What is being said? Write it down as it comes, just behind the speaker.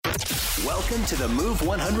Welcome to the Move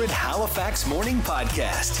 100 Halifax Morning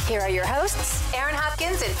Podcast. Here are your hosts, Aaron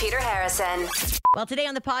Hopkins and Peter Harrison. Well, today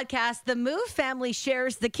on the podcast, the Move family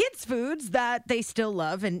shares the kids' foods that they still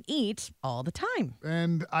love and eat all the time.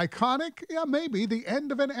 And iconic, maybe the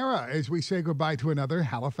end of an era as we say goodbye to another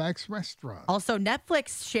Halifax restaurant. Also,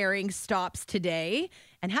 Netflix sharing stops today.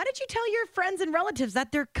 And how did you tell your friends and relatives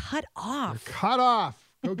that they're cut off? They're cut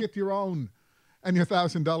off. Go get your own and your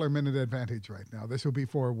 $1,000 minute advantage right now. This will be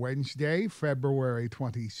for Wednesday, February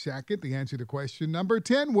 22nd. The answer to question number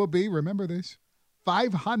 10 will be, remember this,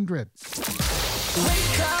 500.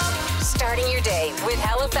 Wake up! Starting your day with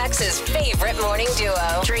Halifax's favorite morning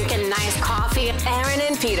duo. Drinking nice coffee. Aaron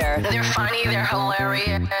and Peter. They're funny, they're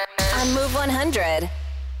hilarious. On Move 100.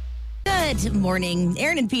 Good morning.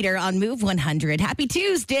 Aaron and Peter on Move 100. Happy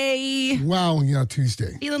Tuesday. Wow,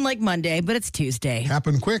 Tuesday. Feeling like Monday, but it's Tuesday.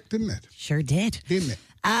 Happened quick, didn't it? Sure did. Didn't it?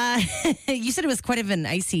 You said it was quite of an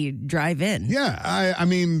icy drive in. Yeah, I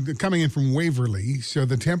mean, coming in from Waverly, so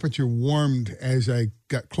the temperature warmed as I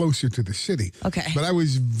got closer to the city. Okay. But I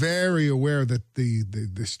was very aware that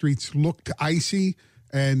the streets looked icy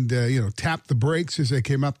and, tapped the brakes as I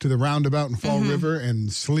came up to the roundabout in Fall River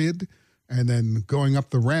and slid. And then going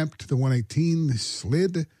up the ramp to the 118,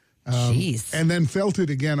 slid. Jeez. And then felt it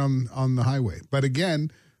again on the highway. But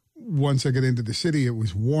again, once I got into the city, it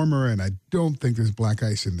was warmer, and I don't think there's black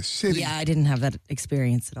ice in the city. Yeah, I didn't have that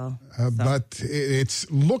experience at all. But it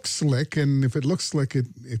looks slick, and if it looks slick, it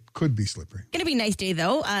could be slippery. Going to be a nice day,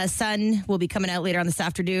 though. Sun will be coming out later on this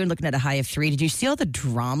afternoon, looking at a high of 3. Did you see all the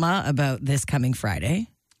drama about this coming Friday?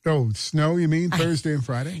 Oh, snow, you mean? Thursday and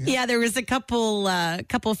Friday? Yeah, there was a couple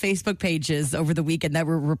Facebook pages over the weekend that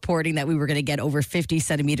were reporting that we were going to get over 50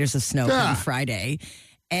 centimeters of snow on Friday.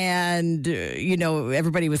 And,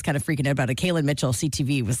 everybody was kind of freaking out about it. Kaylin Mitchell,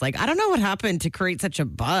 CTV, was like, I don't know what happened to create such a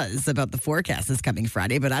buzz about the forecast this coming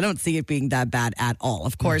Friday, but I don't see it being that bad at all.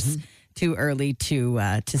 Of course, too early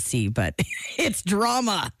to see, but it's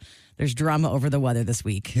drama. There's drama over the weather this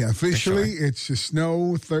week. Yeah, officially, it's a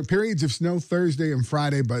snow, periods of snow Thursday and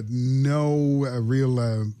Friday, but no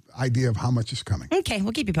real idea of how much is coming. Okay,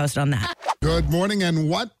 we'll keep you posted on that. Good morning, and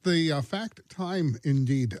what the fact time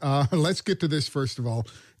indeed. Let's get to this first of all.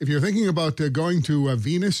 If you're thinking about going to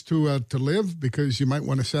Venus to live because you might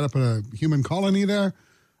want to set up a human colony there,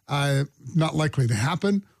 not likely to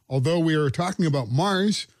happen. Although we are talking about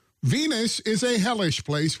Mars, Venus is a hellish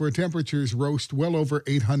place where temperatures roast well over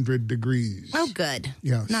 800 degrees. Oh, good.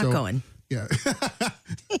 Yeah, Not going. Yeah.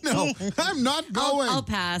 No, I'm not going. I'll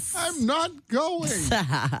pass. I'm not going.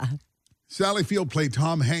 Sally Field played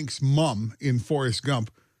Tom Hanks' mom in Forrest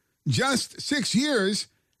Gump just 6 years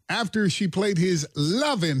after she played his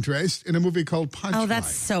love interest in a movie called Punchline. Oh,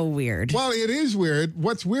 that's so weird. Well, it is weird.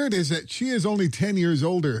 What's weird is that she is only 10 years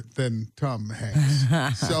older than Tom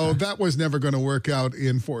Hanks. So that was never going to work out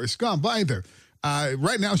in Forrest Gump either.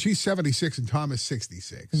 Right now, she's 76 and Tom is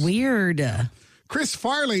 66. Weird. Chris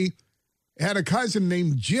Farley had a cousin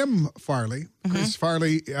named Jim Farley. Chris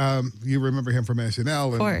Farley, you remember him from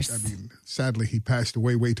SNL. Of course. I mean, sadly, he passed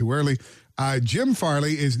away way too early. Jim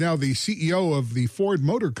Farley is now the CEO of the Ford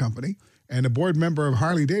Motor Company and a board member of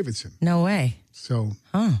Harley Davidson. No way. So,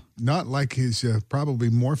 not like his probably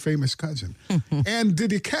more famous cousin. And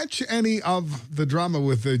did you catch any of the drama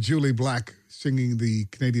with Julie Black singing the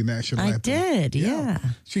Canadian National Anthem? I did, yeah.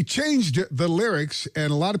 She changed the lyrics,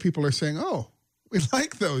 and a lot of people are saying, oh, we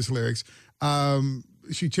like those lyrics.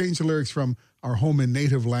 She changed the lyrics from our home in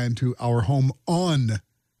native land to our home on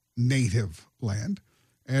native land.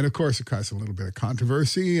 And, of course, it caused a little bit of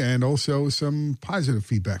controversy and also some positive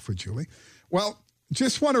feedback for Julie. Well,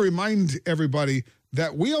 just want to remind everybody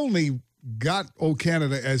that we only got O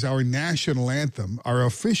Canada as our national anthem, our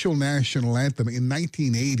official national anthem in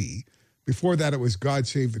 1980. Before that, it was God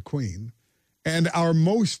Save the Queen. And our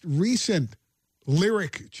most recent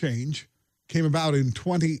lyric change came about in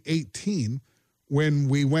 2018 when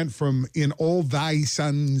we went from In All Thy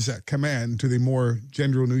Sons command to the more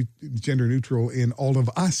gender neutral In All of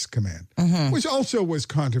Us command, which also was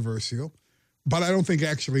controversial. But I don't think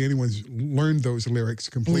actually anyone's learned those lyrics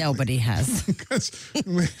completely. Nobody has. Because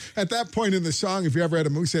at that point in the song, if you ever had a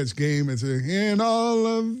Mooseheads game, it's In All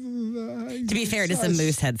of Thy To be fair, it is a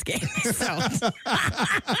Mooseheads game. So.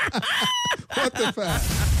 What the fact?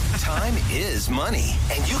 Time is money,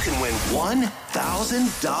 and you can win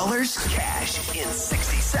 $1,000 cash in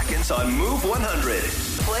 60 seconds on Move 100.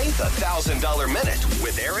 Play the $1,000 Minute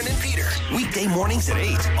with Aaron and Peter. Weekday mornings at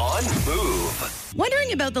 8 on Move.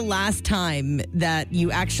 Wondering about the last time that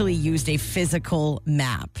you actually used a physical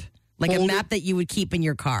map. Like a map that you would keep in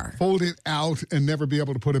your car. Fold it out and never be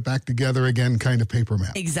able to put it back together again kind of paper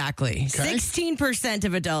map. Exactly. Okay. 16%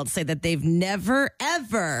 of adults say that they've never,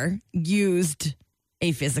 ever used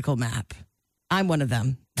a physical map. I'm one of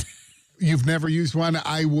them. You've never used one.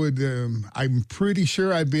 I would, I'm pretty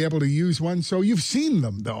sure I'd be able to use one. So you've seen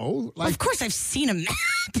them, though. Of course, I've seen a map.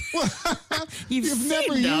 You've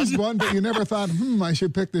never used one, but you never thought, I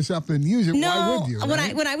should pick this up and use it. No, why would you?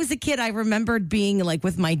 Right? when I was a kid, I remembered being like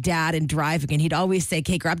with my dad and driving, and he'd always say,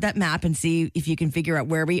 "Okay, grab that map and see if you can figure out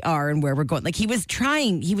where we are and where we're going." Like he was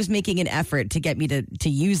making an effort to get me to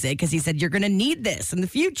use it because he said, "You're going to need this in the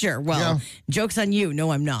future." Well, joke's on you.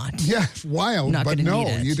 No, I'm not. Yeah, wild, Not but gonna no, need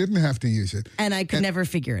it. you didn't have to use it. And I could never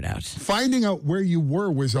figure it out. Finding out where you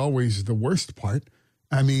were was always the worst part.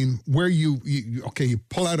 I mean, where you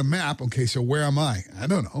pull out a map. Okay, so where am I? I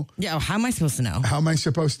don't know. Yeah, how am I supposed to know? How am I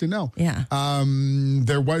supposed to know? Yeah.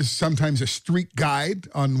 There was sometimes a street guide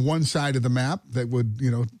on one side of the map that would,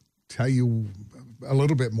 tell you a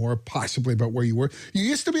little bit more possibly about where you were. You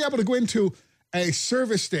used to be able to go into a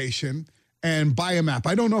service station and buy a map.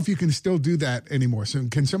 I don't know if you can still do that anymore. So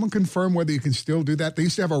can someone confirm whether you can still do that? They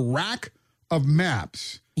used to have a rack of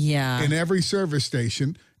maps in every service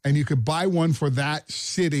station, and you could buy one for that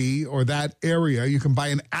city or that area. You can buy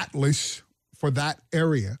an atlas for that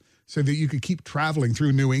area so that you could keep traveling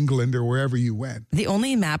through New England or wherever you went. The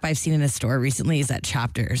only map I've seen in a store recently is at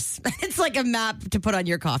Chapters. It's like a map to put on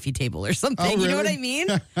your coffee table or something. Oh, really? You know what I mean?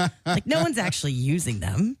 Like no one's actually using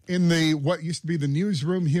them. In what used to be the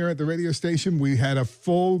newsroom here at the radio station, we had a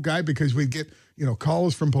full guide because we'd get,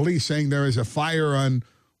 calls from police saying there is a fire on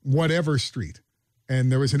whatever street. And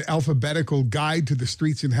there was an alphabetical guide to the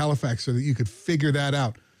streets in Halifax so that you could figure that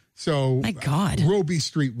out. So my God, Roby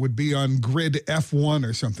Street would be on grid F1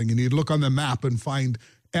 or something, and you'd look on the map and find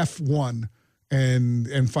F1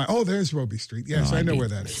 and find, there's Roby Street. Yes, I know where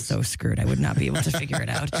that is. So screwed. I would not be able to figure it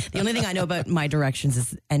out. The only thing I know about my directions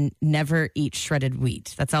is never eat shredded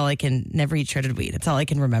wheat. That's all I can, never eat shredded wheat. That's all I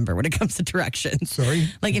can remember when it comes to directions. Sorry?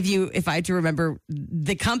 Like if I had to remember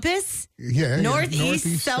the compass,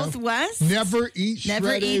 northeast, southwest. Never eat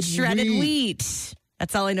shredded wheat.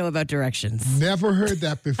 That's all I know about directions. Never heard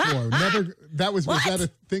that before. Never. Was that a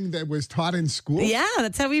thing that was taught in school? Yeah,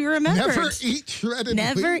 that's how we remembered. Never eat shredded wheat.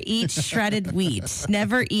 Never eat shredded wheat.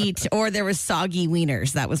 Never eat, or there was soggy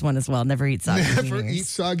wieners. That was one as well. Never eat soggy wieners. Never eat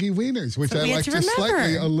soggy wieners, which I like just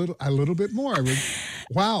slightly a little bit more.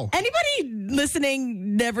 Wow. Anybody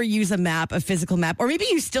listening never use a physical map, or maybe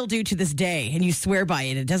you still do to this day and you swear by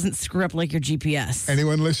it. It doesn't screw up like your GPS.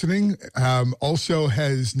 Anyone listening also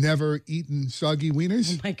has never eaten soggy wieners?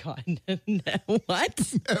 Oh my God.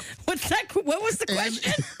 What? What's that? What was the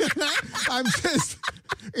question?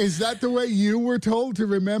 Is that the way you were told to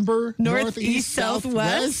remember northeast,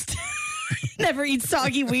 southwest? Never eat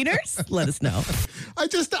soggy wieners? Let us know.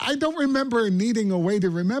 I don't remember needing a way to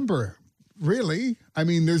remember. Really? I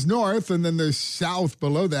mean, there's north, and then there's south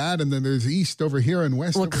below that, and then there's east over here and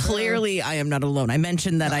west. Well, clearly, I am not alone. I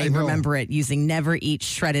mentioned that I remember it using never eat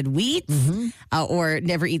shredded wheat or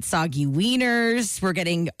never eat soggy wieners. We're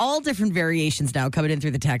getting all different variations now coming in through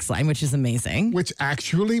the text line, which is amazing. Which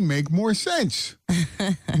actually make more sense.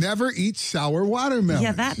 Never eat sour watermelon.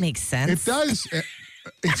 Yeah, that makes sense. It does.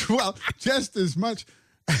 It's just as much.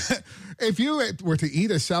 If you were to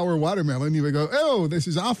eat a sour watermelon, you would go, "Oh, this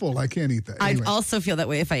is awful. I can't eat that." Anyway. I'd also feel that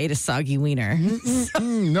way if I ate a soggy wiener.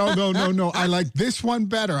 No. I like this one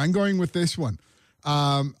better. I'm going with this one.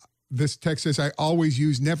 This text says, "I always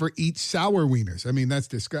use never eat sour wieners." I mean, that's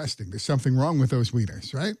disgusting. There's something wrong with those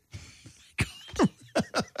wieners, right?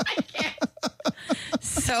 I can't.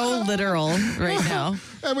 So literal right now.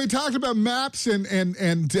 And we talked about maps and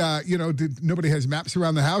nobody has maps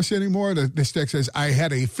around the house anymore. This text says, I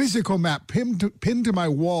had a physical map pinned to my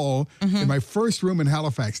wall in my first room in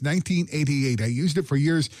Halifax, 1988. I used it for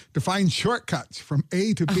years to find shortcuts from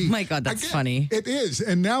A to B. Oh my God, that's funny. It is.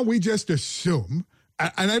 And now we just assume,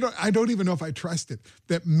 and I don't even know if I trust it,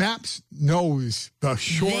 that Maps knows the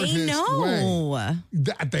shortest way.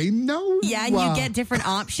 They know. Yeah, and you get different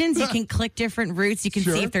options. You can click different routes. You can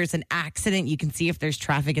see if there's an accident. You can see if there's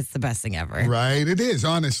traffic. It's the best thing ever. Right, it is,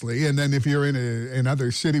 honestly. And then if you're in another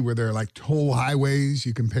city where there are like toll highways,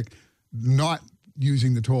 you can pick not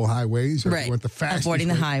using the toll highways or what the fastest avoiding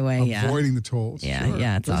the highway, avoiding the tolls.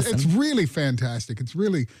 Yeah, it's awesome. It's really fantastic. It's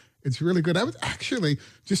really good. I was actually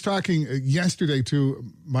just talking yesterday to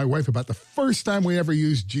my wife about the first time we ever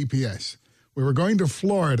used GPS. We were going to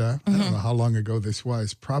Florida. I don't know how long ago this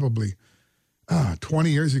was, probably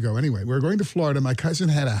 20 years ago. Anyway, we were going to Florida. My cousin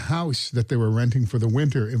had a house that they were renting for the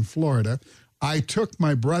winter in Florida I took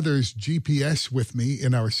my brother's GPS with me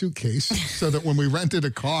in our suitcase so that when we rented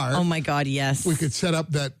a car, Oh my God, yes. we could set up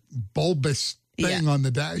that bulbous thing on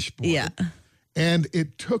the dashboard. Yeah. And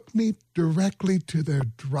it took me directly to their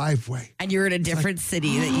driveway. And you're in a different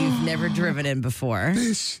city that you've never driven in before.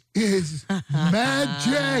 This is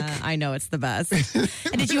magic. I know, it's the best. And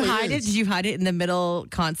did you really hide it? is. Did you hide it in the middle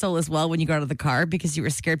console as well when you got out of the car because you were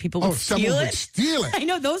scared people would someone steal would it? steal it. I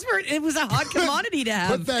know, it was a hot commodity to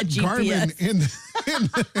have Put that a GPS.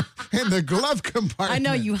 Garmin in the glove compartment. I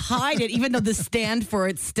know, you hide it even though the stand for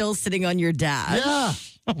it's still sitting on your dash. Yeah.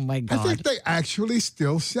 Oh my I God. think they actually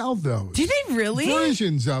still sell those. Do they really?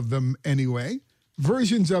 Versions of them, anyway.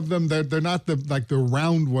 Versions of them, they're not the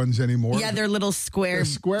round ones anymore. Yeah, they're little They're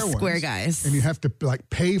square ones. guys. And you have to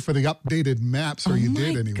pay for the updated maps, or you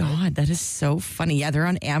did anyway. Oh my God, that is so funny. Yeah, they're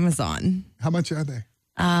on Amazon. How much are they?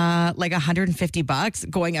 Like $150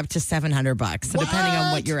 going up to $700. So depending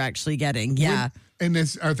on what you're actually getting. Yeah. And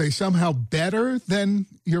are they somehow better than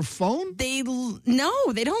your phone? No,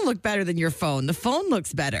 they don't look better than your phone. The phone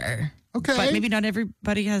looks better. Okay. But maybe not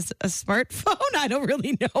everybody has a smartphone. I don't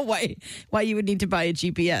really know why you would need to buy a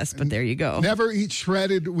GPS, but there you go. Never eat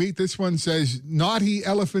shredded wheat. This one says, naughty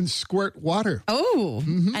elephants squirt water. Oh,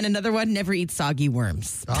 and another one, never eat soggy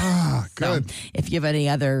worms. Ah, So good. if you have any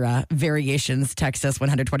other variations, text us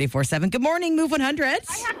 124/7. Good morning, Move 100. I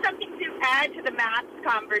have something to add to the maps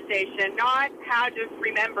conversation, not how to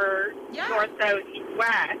remember north, south, east,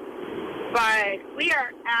 west, but we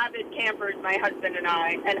are avid campers, my husband and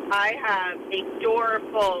I have a door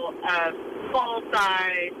full of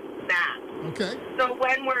full-size maps. Okay. So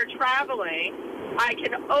when we're traveling, I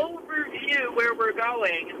can overview where we're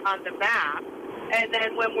going on the map, and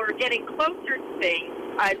then when we're getting closer to things,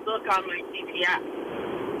 I look on my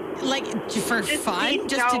GPS. Like for Just fun? need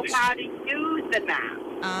to know how to use the map.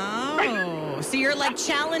 Oh, so you're like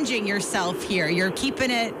challenging yourself here. You're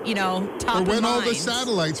keeping it, top Or of when mind. all the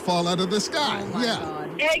satellites fall out of the sky. Oh my yeah.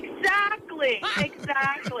 God. Exactly.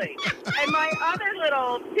 And my other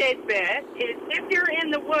little tidbit is if you're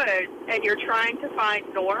in the woods and you're trying to find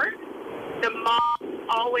north, the moss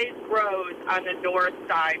always grows on the north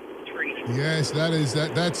side of the tree. Yes,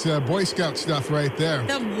 that's Boy Scout stuff right there.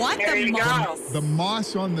 The what? There The you moss? go. The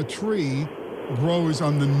moss on the tree grows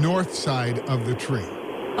on the north side of the tree.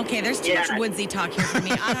 Okay, there's too much woodsy talk here for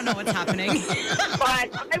me. I don't know what's happening.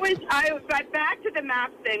 But back to the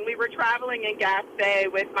map thing. We were traveling in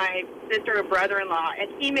Gaspé with my sister and brother-in-law, and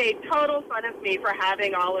he made total fun of me for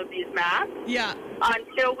having all of these maps Yeah.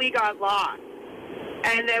 until we got lost.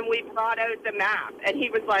 And then we brought out the map, and he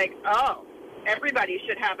was like, "Oh, everybody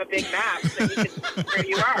should have a big map so you can see where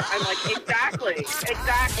you are." I'm like, exactly.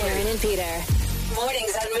 Aaron and Peter.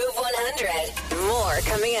 Mornings on Move 100. More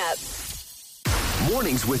coming up.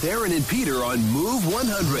 Mornings with Aaron and Peter on Move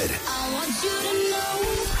 100. I want you to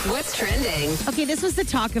know what's trending. Okay, this was the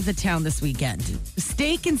talk of the town this weekend.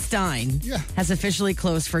 Steak and Stein has officially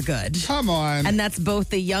closed for good. Come on. And that's both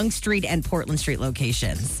the Yonge Street and Portland Street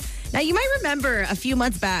locations. Now, you might remember a few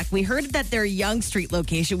months back, we heard that their Yonge Street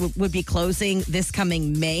location would be closing this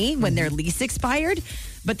coming May when their lease expired.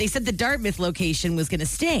 But they said the Dartmouth location was going to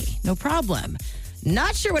stay. No problem.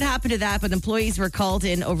 Not sure what happened to that, but employees were called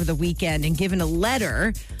in over the weekend and given a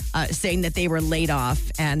letter saying that they were laid off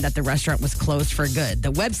and that the restaurant was closed for good.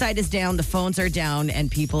 The website is down, the phones are down,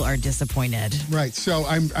 and people are disappointed. Right. So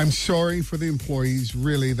I'm sorry for the employees.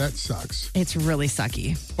 Really, that sucks. It's really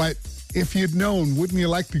sucky. But if you'd known, wouldn't you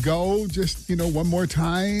like to go just, one more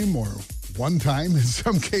time or one time in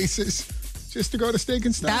some cases just to go to Steak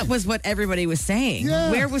and Stein? That was what everybody was saying.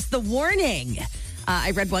 Yeah. Where was the warning?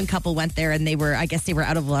 I read one couple went there and they were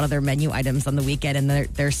out of a lot of their menu items on the weekend, and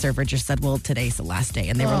their server just said, well, today's the last day.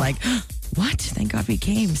 And they were like, what? Thank God we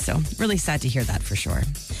came. So really sad to hear that for sure.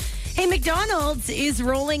 Hey, McDonald's is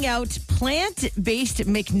rolling out plant-based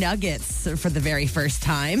McNuggets for the very first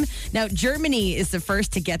time. Now, Germany is the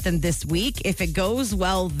first to get them this week. If it goes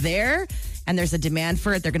well there and there's a demand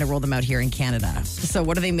for it, they're going to roll them out here in Canada. So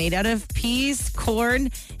what are they made out of? Peas, corn,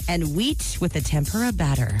 and wheat with a tempura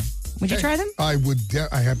batter. Would you try them? I would.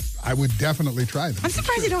 I would definitely try them. I'm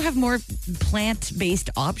surprised they don't have more plant-based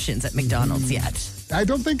options at McDonald's yet. I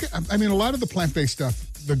don't think. I mean, a lot of the plant-based stuff,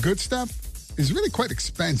 the good stuff, is really quite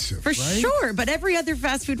expensive. For right? sure, but every other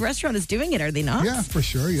fast food restaurant is doing it, are they not? Yeah, for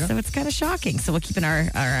sure. Yeah. So it's kind of shocking. So we'll keep our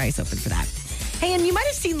eyes open for that. Hey, and you might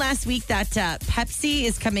have seen last week that Pepsi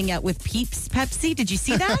is coming out with Peeps Pepsi. Did you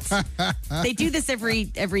see that? They do this every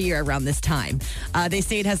year around this time. They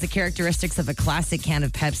say it has the characteristics of a classic can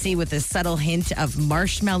of Pepsi with a subtle hint of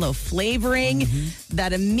marshmallow flavoring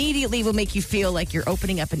that immediately will make you feel like you're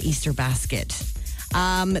opening up an Easter basket.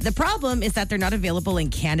 The problem is that they're not available in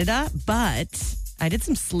Canada, but I did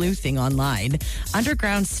some sleuthing online.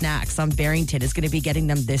 Underground Snacks on Barrington is going to be getting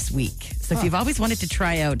them this week. So if you've always wanted to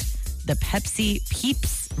try out the Pepsi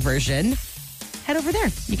Peeps version, head over there.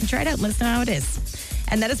 You can try it out and let us know how it is.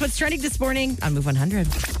 And that is what's trending this morning on Move 100.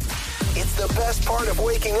 It's the best part of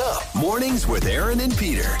waking up. Mornings with Aaron and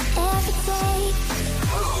Peter. Move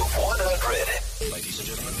 100. Ladies and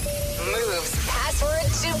gentlemen. Move's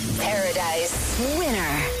password to paradise.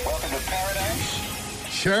 Winner. Welcome to paradise.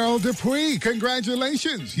 Cheryl Dupuis,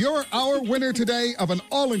 congratulations. You're our winner today of an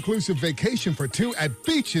all-inclusive vacation for two at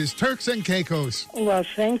Beaches, Turks and Caicos. Well,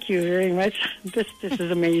 thank you very much. This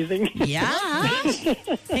is amazing. Yeah.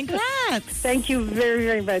 Congrats. Thank you very,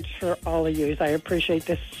 very much for all of you. I appreciate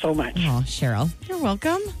this so much. Oh, Cheryl, you're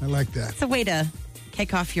welcome. I like that. It's a way to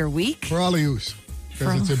kick off your week. For all of you,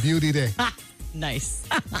 because it's a beauty day. Nice.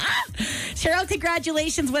 Cheryl,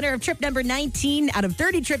 congratulations, winner of trip number 19 out of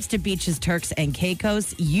 30 trips to Beaches, Turks, and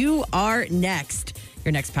Caicos. You are next.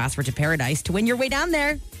 Your next password to paradise to win your way down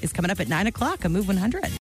there is coming up at 9 o'clock on Move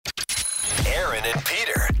 100. Aaron and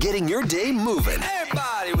Peter getting your day moving.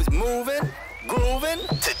 Everybody was moving, grooving.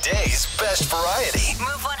 Today's best variety.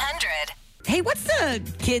 Move 100. Hey, what's the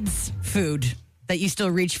kids' food that you still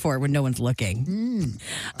reach for when no one's looking?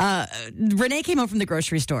 Renee came home from the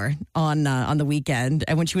grocery store on the weekend,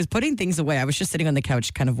 and when she was putting things away, I was just sitting on the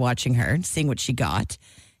couch kind of watching her, seeing what she got.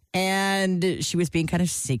 And she was being kind of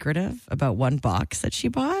secretive about one box that she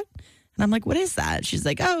bought. And I'm like, what is that? She's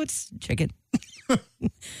like, oh, it's chicken.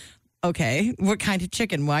 Okay, what kind of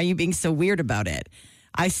chicken? Why are you being so weird about it?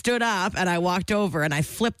 I stood up and I walked over and I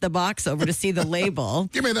flipped the box over to see the label.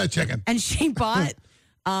 Give me that chicken. And she bought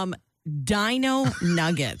Dino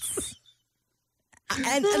Nuggets.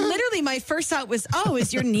 And literally my first thought was, oh,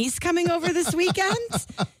 is your niece coming over this weekend?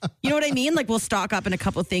 You know what I mean? Like, we'll stock up in a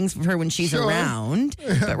couple things for her when she's around.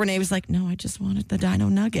 But Renee was like, no, I just wanted the Dino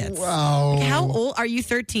Nuggets. Wow. Like, how old are you?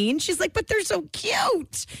 13? She's like, but they're so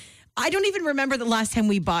cute. I don't even remember the last time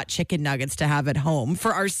we bought chicken nuggets to have at home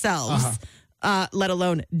for ourselves. Let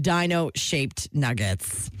alone dino-shaped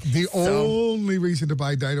nuggets. The only reason to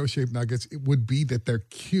buy dino-shaped nuggets would be that they're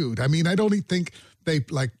cute. I mean, I don't think they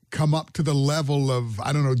come up to the level of,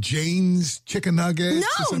 I don't know, Jane's chicken nuggets.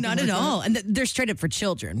 No, not at all. And they're straight up for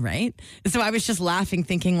children, right? So I was just laughing,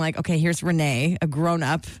 thinking like, okay, here's Renee, a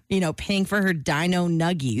grown-up, paying for her dino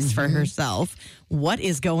nuggies for herself. What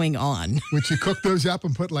is going on? Would you cook those up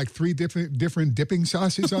and put like 3 different dipping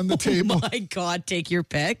sauces on the table? Oh my God, take your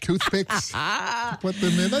pick. Toothpicks. Put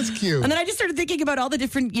them in. That's cute. And then I just started thinking about all the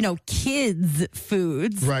different, kids'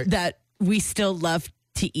 foods that we still love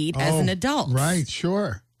to eat as an adult. Right,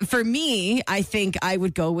 sure. For me, I think I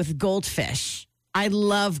would go with goldfish. I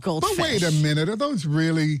love goldfish. But wait a minute. Are those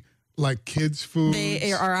really like kids' foods?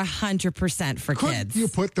 They are 100% for kids. You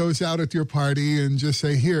put those out at your party and just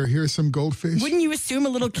say, here's some goldfish? Wouldn't you assume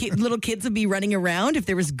little kids would be running around if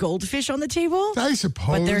there was goldfish on the table? I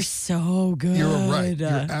suppose. But they're so good. You're right. You're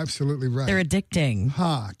absolutely right. They're addicting.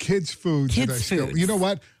 Kids' foods. You know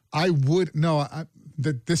what? I would,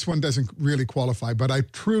 this one doesn't really qualify, but I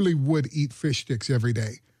truly would eat fish sticks every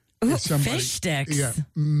day. Ooh, fish sticks. Yeah.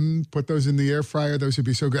 Put those in the air fryer. Those would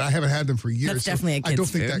be so good. I haven't had them for years. That's definitely a kid's food. I don't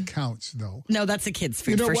think food. that counts, though. No, that's a kid's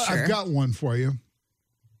food for sure. I've got one for you.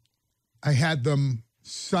 I had them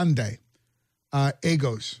Sunday.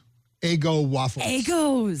 Eggo waffles.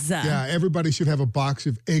 Eggos. Yeah, everybody should have a box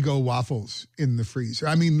of Eggo waffles in the freezer.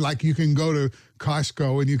 I mean, like you can go to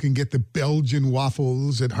Costco and you can get the Belgian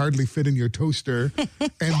waffles that hardly fit in your toaster,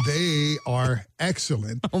 and they are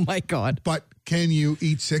excellent. Oh, my God. But can you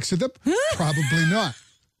eat 6 of them? Probably not.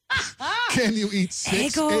 Can you eat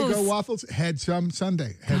 6 Eggo waffles? Had some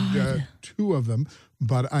Sunday. Had 2 of them.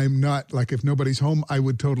 But I'm not, like, if nobody's home, I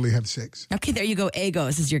would totally have 6. Okay, there you go.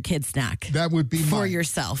 Eggos is your kid snack. That would be for mine.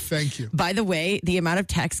 yourself. Thank you. By the way, the amount of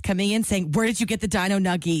texts coming in saying, where did you get the Dino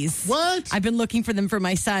Nuggies? What? I've been looking for them for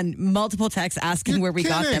my son. Multiple texts asking where we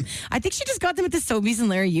got them. I think she just got them at the Sobeys and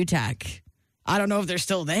Larry Utah. I don't know if they're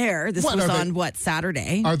still there. This was on,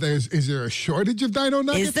 Saturday? Is there a shortage of Dino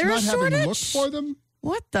Nuggets? Is there a shortage? Having looked for them?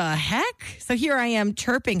 What the heck? So here I am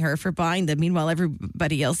chirping her for buying them. Meanwhile,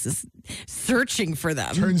 everybody else is searching for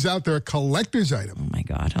them. Turns out they're a collector's item. Oh, my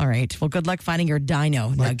God. All right. Well, good luck finding your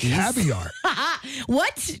Dino like Nuggies. Caviar.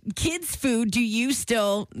 What kids' food do you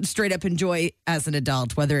still straight up enjoy as an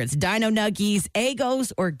adult, whether it's Dino Nuggies,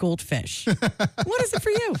 Eggos, or goldfish? What is it for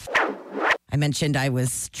you? I mentioned I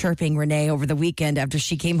was chirping Renee over the weekend after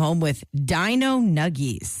she came home with Dino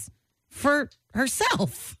Nuggies for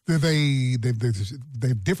herself. They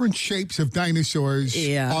have different shapes of dinosaurs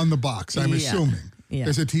on the box, I'm assuming. Yeah.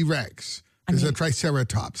 There's a T-Rex. There's a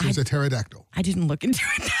triceratops. There's a pterodactyl. I didn't look into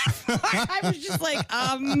it that far. I was just like,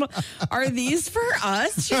 are these for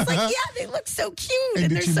us? She's like, yeah, they look so cute. And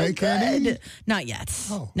did they're you so make good. any? Not yet.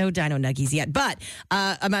 Oh. No dino nuggies yet. But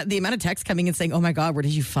the amount of texts coming in saying, oh my God, where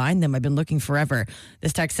did you find them? I've been looking forever.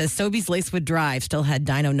 This text says, Sobeys Lacewood Drive still had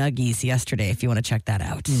dino nuggies yesterday if you want to check that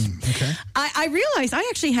out. Okay. I realized I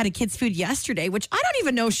actually had a kid's food yesterday, which I don't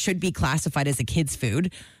even know should be classified as a kid's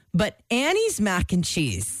food. But Annie's mac and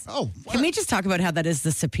cheese. Oh, what? Can we just talk about how that is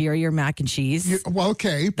the superior mac and cheese? Well,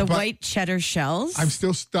 okay. The but white cheddar shells. I'm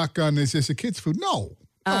still stuck on, is this a kid's food? No.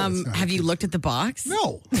 No, Have you looked at the box?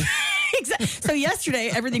 No. Exactly. So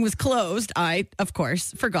yesterday, everything was closed. I, of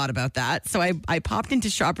course, forgot about that. So I popped into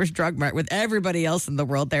Shoppers Drug Mart with everybody else in the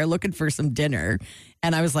world there looking for some dinner.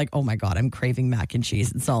 And I was like, oh my God, I'm craving mac and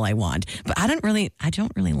cheese. It's all I want. But I don't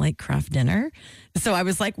really like Kraft Dinner. So I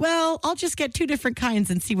was like, well, I'll just get two different kinds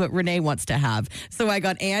and see what Renee wants to have. So I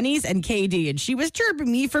got Annie's and KD, and she was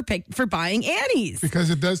chirping me for buying Annie's. Because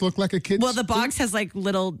it does look like a kid's Well, the box has like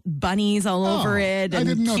little bunnies all over it I and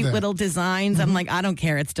didn't know cute that. little designs. I'm like, I don't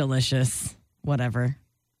care. It's delicious. Whatever.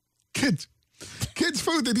 Kids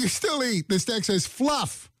food that you still eat. This text says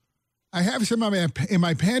fluff. I have some in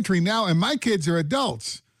my pantry now, and my kids are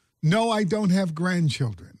adults. No, I don't have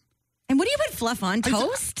grandchildren. And what do you put fluff on?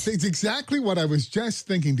 Toast? It's exactly what I was just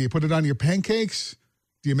thinking. Do you put it on your pancakes?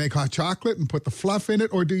 Do you make hot chocolate and put the fluff in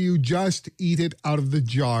it? Or do you just eat it out of the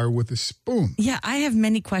jar with a spoon? Yeah, I have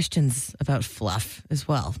many questions about fluff as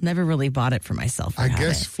well. Never really bought it for myself. I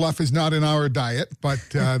guess fluff is not in our diet, but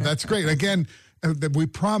that's great. Again, we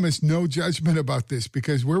promise no judgment about this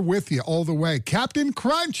because we're with you all the way. Captain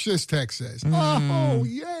Crunch, this text says. Oh,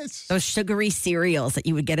 yes. Those sugary cereals that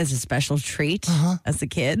you would get as a special treat as a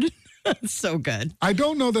kid. So good. I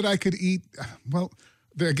don't know that I could eat, well,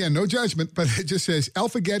 again, no judgment, but it just says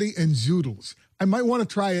Alphagetti and Zoodles. I might want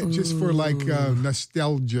to try it just for like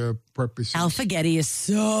nostalgia purposes. Alphagetti is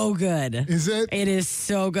so good. Is it? It is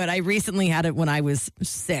so good. I recently had it when I was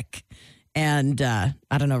sick. And I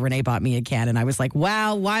don't know, Renee bought me a can and I was like,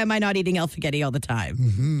 wow, why am I not eating Alphagetti all the time?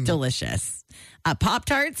 Mm-hmm. Delicious.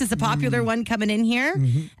 Pop-Tarts is a popular one coming in here,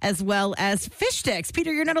 as well as fish sticks.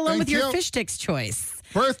 Peter, you're not alone with your fish sticks choice.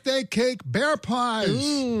 Birthday cake bear pies.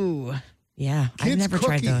 Ooh. Yeah, Kids' I've never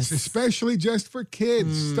cookies, tried those. especially just for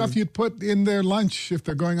kids. Stuff you'd put in their lunch if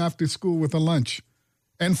they're going off to school with a lunch.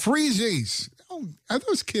 And Freezies. Oh, are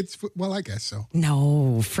those kids' food? Well, I guess so.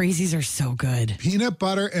 No, Freezies are so good. Peanut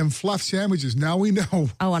butter and fluff sandwiches. Now we know.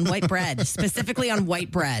 Oh, on white bread, specifically on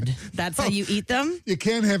white bread. That's how you eat them? You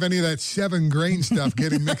can't have any of that 7-grain stuff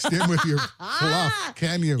getting mixed in with your fluff,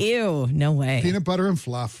 can you? Ew, no way. Peanut butter and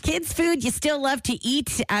fluff. Kids' food you still love to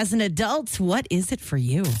eat as an adult. What is it for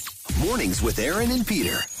you? Mornings with Aaron and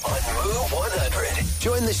Peter on Move 100.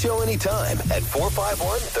 Join the show anytime at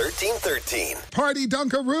 451-1313. Party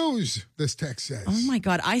Dunkaroos, this text says. Oh my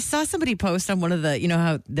God. I saw somebody post on one of the, you know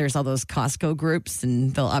how there's all those Costco groups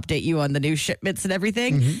and they'll update you on the new shipments and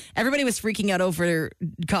everything. Everybody was freaking out over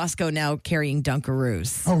Costco now carrying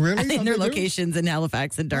Dunkaroos. Oh, really? In their Oh, they do? locations in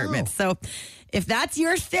Halifax and Dartmouth. Wow. So if that's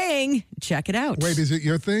your thing, check it out. Wait, is it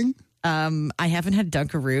your thing? I haven't had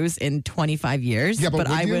Dunkaroos in 25 years, Yeah, but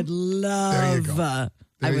I would you? would love. There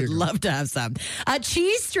I you would go. love to have some.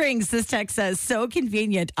 Cheese strings, this text says, so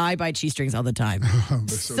convenient. I buy cheese strings all the time. They're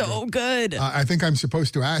so good. I think I'm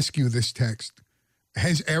supposed to ask you this text.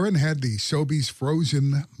 Has Aaron had the Sobeys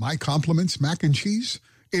frozen My Compliments mac and cheese?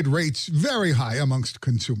 It rates very high amongst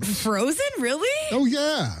consumers. Frozen? Really? Oh,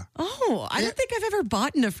 yeah. Oh, I don't think I've ever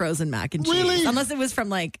bought a frozen mac and cheese. Really? Unless it was from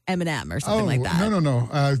like M&M or something like that.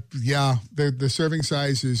 No. Yeah, the serving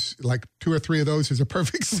size is like 2 or 3 of those is a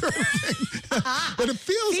perfect serving. But it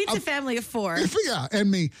feels... Feeds a family of 4. Yeah, and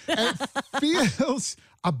me. It feels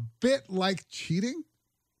a bit like cheating.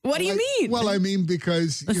 What do you mean? Well, I mean,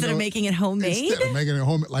 because... Instead of making it homemade? Instead of making it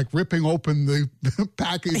home, like ripping open the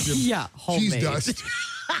package of Yeah, cheese homemade. dust.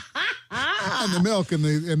 And the milk and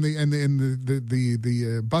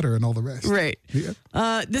the butter and all the rest. Right. Yeah.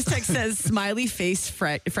 This text says smiley face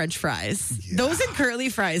French fries. Yeah. Those and curly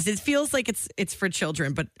fries. It feels like it's for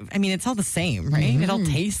children, but I mean it's all the same, right? It all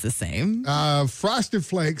tastes the same. Frosted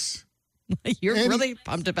Flakes. You're Eddie- really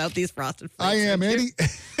pumped about these Frosted Flakes. I am. aren't you?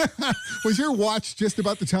 Eddie, was your watch just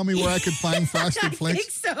about to tell me where I could find Frosted I think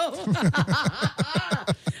Flakes? so.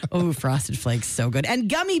 Oh, Frosted Flakes, so good. And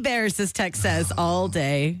gummy bears, this text says, all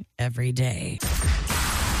day, every day.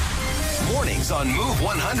 Mornings on Move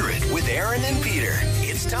 100 with Aaron and Peter.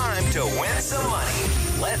 It's time to win some money.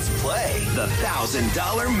 Let's play the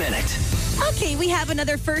 $1,000 Minute. Okay, we have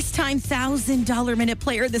another first-time $1,000 minute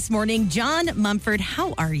player this morning. John Mumford,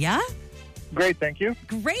 how are ya? Great, thank you.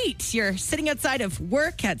 Great. You're sitting outside of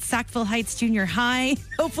work at Sackville Heights Junior High.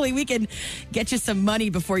 Hopefully we can get you some money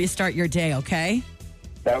before you start your day, okay?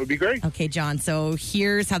 That would be great. Okay, John. So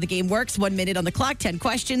here's how the game works. 1 minute on the clock, 10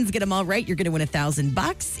 questions. Get them all right. You're going to win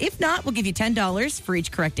 $1,000. If not, we'll give you $10 for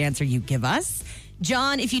each correct answer you give us.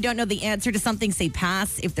 John, if you don't know the answer to something, say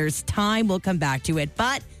pass. If there's time, we'll come back to it.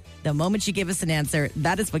 But the moment you give us an answer,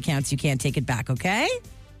 that is what counts. You can't take it back, okay?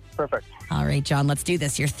 Perfect. All right, John, let's do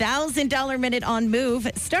this. Your $1,000 minute on Move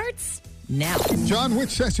starts now. John, which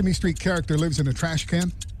Sesame Street character lives in a trash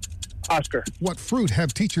can? Oscar. What fruit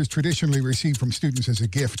have teachers traditionally received from students as a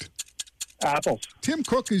gift? Apples. Tim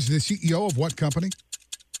Cook is the CEO of what company?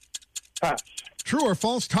 Pass. True or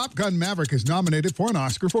false, Top Gun Maverick is nominated for an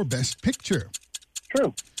Oscar for Best Picture.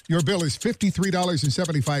 True. Your bill is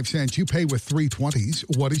 $53.75. You pay with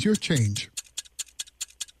 320s. What is your change?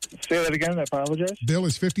 Say that again. I apologize. Bill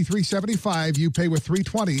is $53.75. You pay with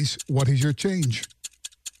 320s. What is your change?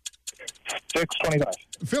 $6.25.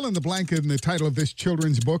 Fill in the blank in the title of this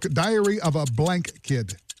children's book, Diary of a Blank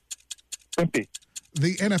Kid. Wimpy.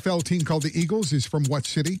 The NFL team called the Eagles is from what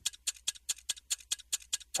city?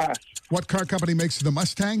 Pass. What car company makes the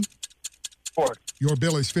Mustang? Ford. Your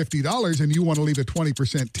bill is $50 and you want to leave a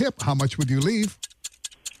 20% tip. How much would you leave?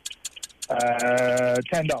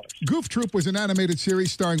 $10. Goof Troop was an animated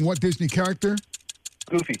series starring what Disney character?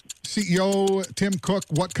 Goofy. CEO Tim Cook,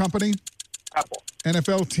 what company? Apple.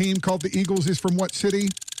 NFL team called the Eagles is from what city?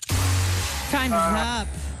 Time is up.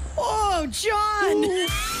 Oh, John.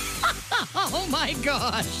 Oh, my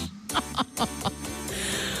gosh.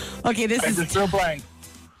 Okay, this I is... just drew a blank.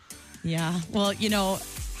 Yeah. Well,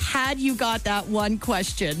 had you got that one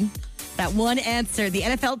question, that one answer, the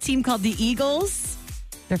NFL team called the Eagles,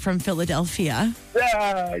 they're from Philadelphia.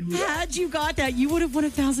 Yeah. Had you got that, you would have won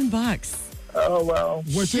 $1,000. Oh, well.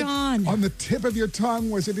 Was John. it on the tip of your tongue?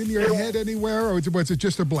 Was it in your head anywhere? Or was it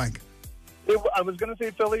just a blank? I was going to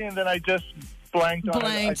say Philly, and then I just blanked on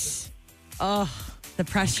it. Oh, the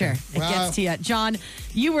pressure. Okay. It Wow. gets to you. John,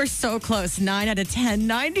 you were so close. 9 out of 10.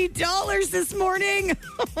 $90 this morning.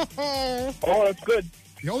 Oh, that's good.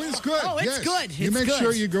 Oh, it's good. Oh, it's yes. good. You It's make good.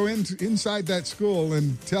 sure you go inside that school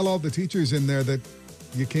and tell all the teachers in there that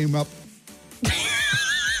you came up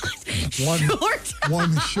one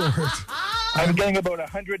short. I'm getting about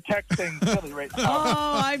 100 texts saying Philly right now.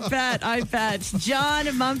 Oh, I bet.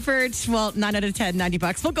 John Mumford, well, 9 out of 10,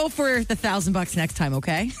 $90. We'll go for the $1,000 next time,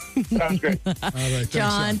 okay? Sounds great. All right, thanks,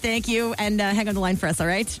 John, thank you. And hang on the line for us, all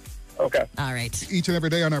right? Okay. All right. Each and every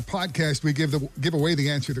day on our podcast, we give away the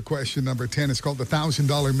answer to question number 10. It's called the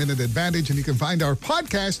 $1,000 Minute Advantage, and you can find our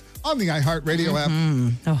podcast on the iHeartRadio app.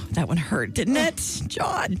 Oh, that one hurt, didn't it?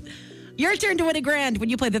 John, your turn to win $1,000 when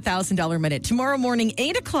you play the $1,000 Minute. Tomorrow morning,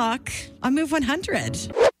 8 o'clock on Move 100.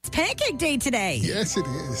 It's Pancake Day today. Yes, it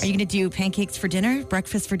is. Are you going to do pancakes for dinner,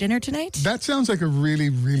 breakfast for dinner tonight? That sounds like a really,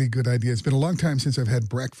 really good idea. It's been a long time since I've had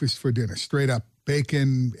breakfast for dinner. Straight up.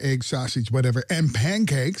 Bacon, egg, sausage, whatever, and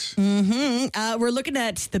pancakes. We're looking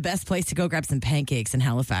at the best place to go grab some pancakes in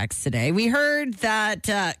Halifax today. We heard that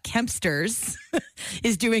Kempster's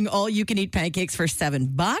is doing all-you-can-eat pancakes for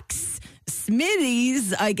 $7.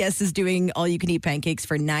 Smitty's, I guess, is doing all-you-can-eat pancakes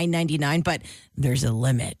for $9.99, but there's a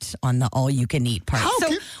limit on the all-you-can-eat part.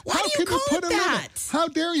 Why do you call it that? How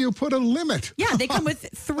dare you put a limit? Yeah, they come with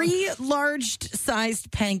 3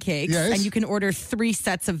 large-sized pancakes, Yes. and you can order 3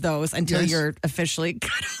 sets of those until you're officially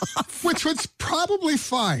cut off. Which was probably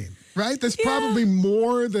fine, right? That's probably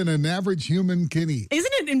more than an average human can eat.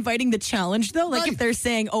 Isn't it inviting the challenge, though? Like, Right. if they're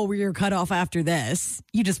saying, oh, we're cut off after this,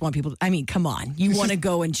 you just want people to, I mean, come on. You want to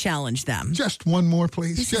go and challenge them. Just one more,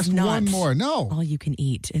 please. This Just is not one more. No. all you can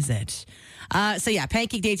eat, is it?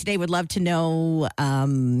 Pancake Day today. Would love to know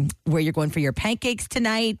where you're going for your pancakes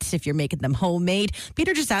tonight, if you're making them homemade.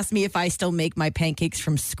 Peter just asked me if I still make my pancakes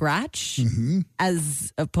from scratch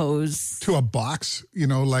as opposed To a box,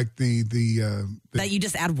 like the that you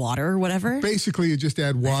just add water or whatever. basically you just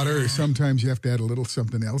add water, or sometimes you have to add a little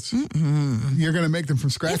something else. You're going to make them from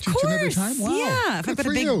scratch Of each and every course. time? Wow. Yeah. If Good I've got a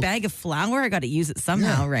for big you. bag of flour, I got to use it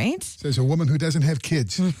somehow, Yeah. right? Says a woman who doesn't have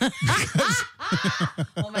kids.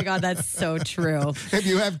 Oh my God, that's so true. If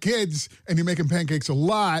you have kids and you're making pancakes a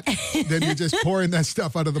lot, then you're just pouring that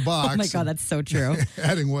stuff out of the box. Oh my God, that's so true.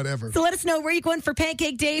 Adding whatever. So let us know where you're going for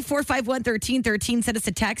Pancake Day, 451-1313. Send us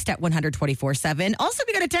a text at 124-7. Also,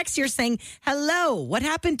 we got a text here saying, hello, what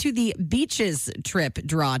happened to the beaches trip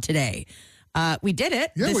draw today? We did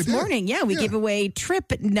it Yeah, we this did. morning. Yeah, we Yeah. gave away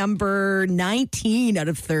trip number 19 out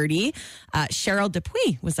of 30. Cheryl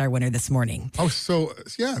Dupuis was our winner this morning. Oh, so,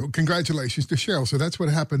 yeah, congratulations to Cheryl. So that's what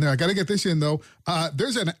happened there. I got to get this in, though.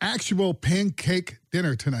 There's an actual pancake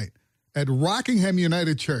dinner tonight. at Rockingham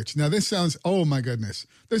United Church. Now, this sounds, oh my goodness.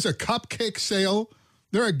 There's a cupcake sale.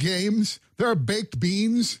 There are games. There are baked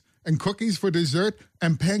beans and cookies for dessert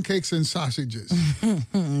and pancakes and sausages.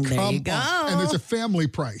 There you go. And there's a family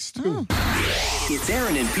price, too. It's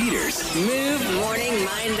Aaron and Peter's Move Morning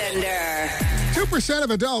Mindbender. 2%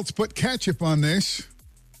 of adults put ketchup on this.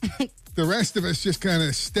 The rest of us just kind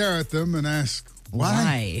of stare at them and ask,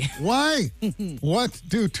 why? Why? What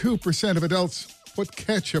do 2% of adults put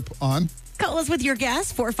ketchup on? Call us with your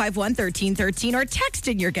guess, 451-1313, or text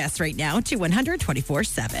in your guess right now to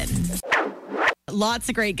 100-24-7. Lots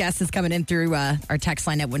of great guesses coming in through our text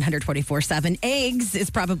line at 100-24-7. Eggs is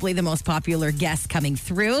probably the most popular guess coming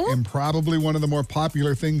through. And probably one of the more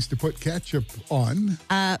popular things to put ketchup on.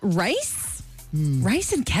 Rice?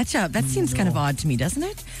 Rice and ketchup. That seems kind of odd to me, doesn't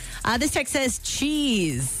it? This text says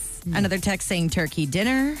cheese. Another text saying turkey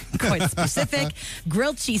dinner. Quite specific.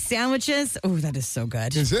 Grilled cheese sandwiches. Oh, that is so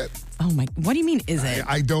good. Is it? Oh, my. What do you mean, is it?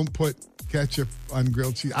 I don't put ketchup on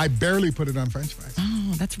grilled cheese. I barely put it on French fries.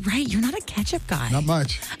 Oh, that's right. You're not a ketchup guy. Not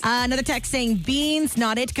much. Another text saying beans,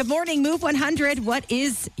 not it. Good morning, Move 100. What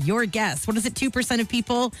is your guess? What is it? 2% of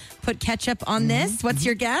people put ketchup on this. What's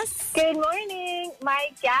your guess? Good morning. My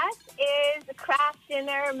guess is Kraft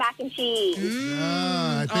Dinner mac and cheese.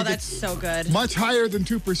 I think that's so good. Much higher than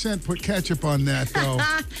 2% put ketchup on that, though.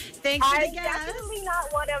 Thanks for the I'm guess. definitely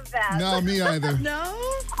not one of them. No, me either. No?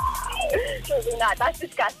 Absolutely not. That's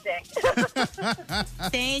disgusting.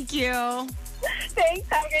 Thank you. Thanks.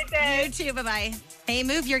 Have a good day. You too. Bye-bye. Hey,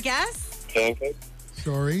 Move, your guess? Pancakes?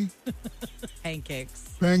 Sorry.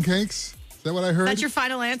 Pancakes. Pancakes? Is that what I heard? That's your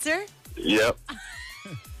final answer? Yep.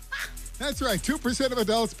 That's right. 2% of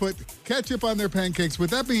adults put ketchup on their pancakes.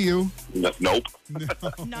 Would that be you? Nope.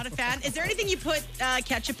 Not a fan. Is there anything you put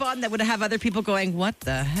ketchup on that would have other people going, what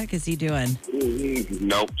the heck is he doing?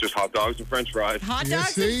 Nope. Just hot dogs and French fries. Hot You dogs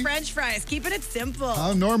see? and French fries. Keeping it simple.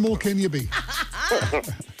 How normal can you be?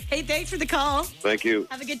 Hey, thanks for the call. Thank you.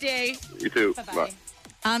 Have a good day. You too.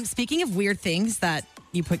 Bye-bye. Speaking of weird things that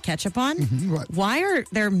you put ketchup on, What? why are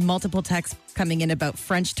there multiple texts coming in about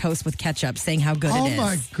French toast with ketchup saying how good Oh, it is?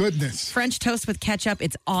 my goodness. French toast with ketchup,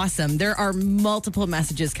 it's awesome. There are multiple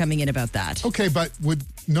messages coming in about that. Okay, but would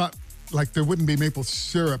not, like, there wouldn't be maple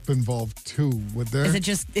syrup involved, too, would there?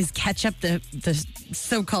 Is ketchup the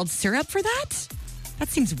so-called syrup for that? That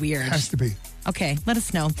seems weird. Has to be. Okay, let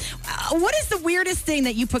us know. What is the weirdest thing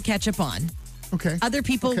that you put ketchup on? Okay. Other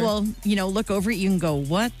people Okay. will, look over at you and go,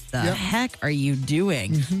 what the Yep. heck are you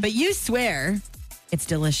doing? But you swear it's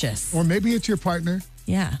delicious. Or maybe it's your partner.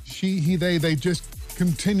 Yeah. She, he, they just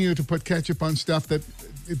continue to put ketchup on stuff that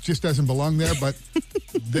it just doesn't belong there, but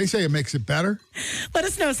they say it makes it better. Let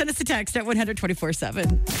us know. Send us a text at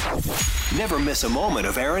 100-24-7. Never miss a moment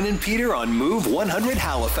of Aaron and Peter on Move 100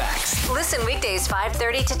 Halifax. Listen weekdays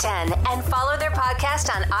 5:30 to 10 and follow their podcast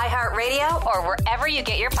on iHeartRadio or wherever you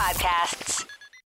get your podcasts.